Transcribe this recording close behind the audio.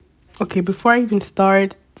Okay, before I even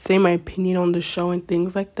start saying my opinion on the show and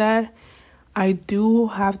things like that, I do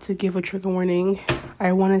have to give a trigger warning.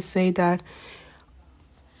 I want to say that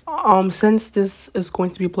since this is going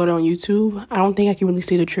to be uploaded on YouTube, I don't think I can really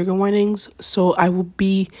say the trigger warnings. So I will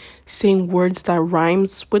be saying words that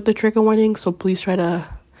rhymes with the trigger warning. So please try to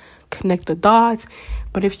connect the dots.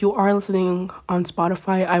 But if you are listening on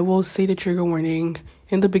Spotify, I will say the trigger warning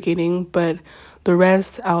in the beginning, but the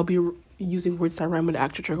rest I'll be using words that rhyme with the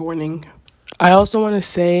actual trigger warning. I also want to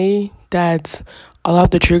say that a lot of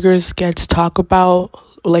the triggers gets talked about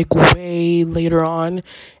like way later on,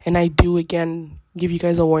 and I do again give you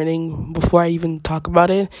guys a warning before I even talk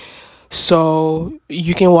about it, so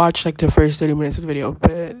you can watch like the first 30 minutes of the video.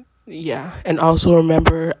 But yeah, and also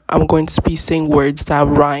remember, I'm going to be saying words that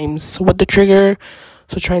rhymes with the trigger,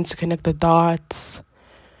 so trying to connect the dots.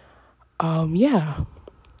 Yeah,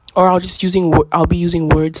 or I'll be using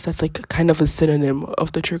words that's like kind of a synonym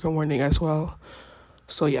of the trigger warning as well.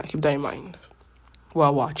 So yeah, keep that in mind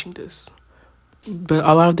while watching this. But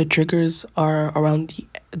a lot of the triggers are around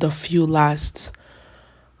the few last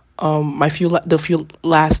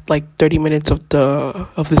like 30 minutes of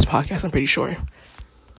this podcast, I'm pretty sure.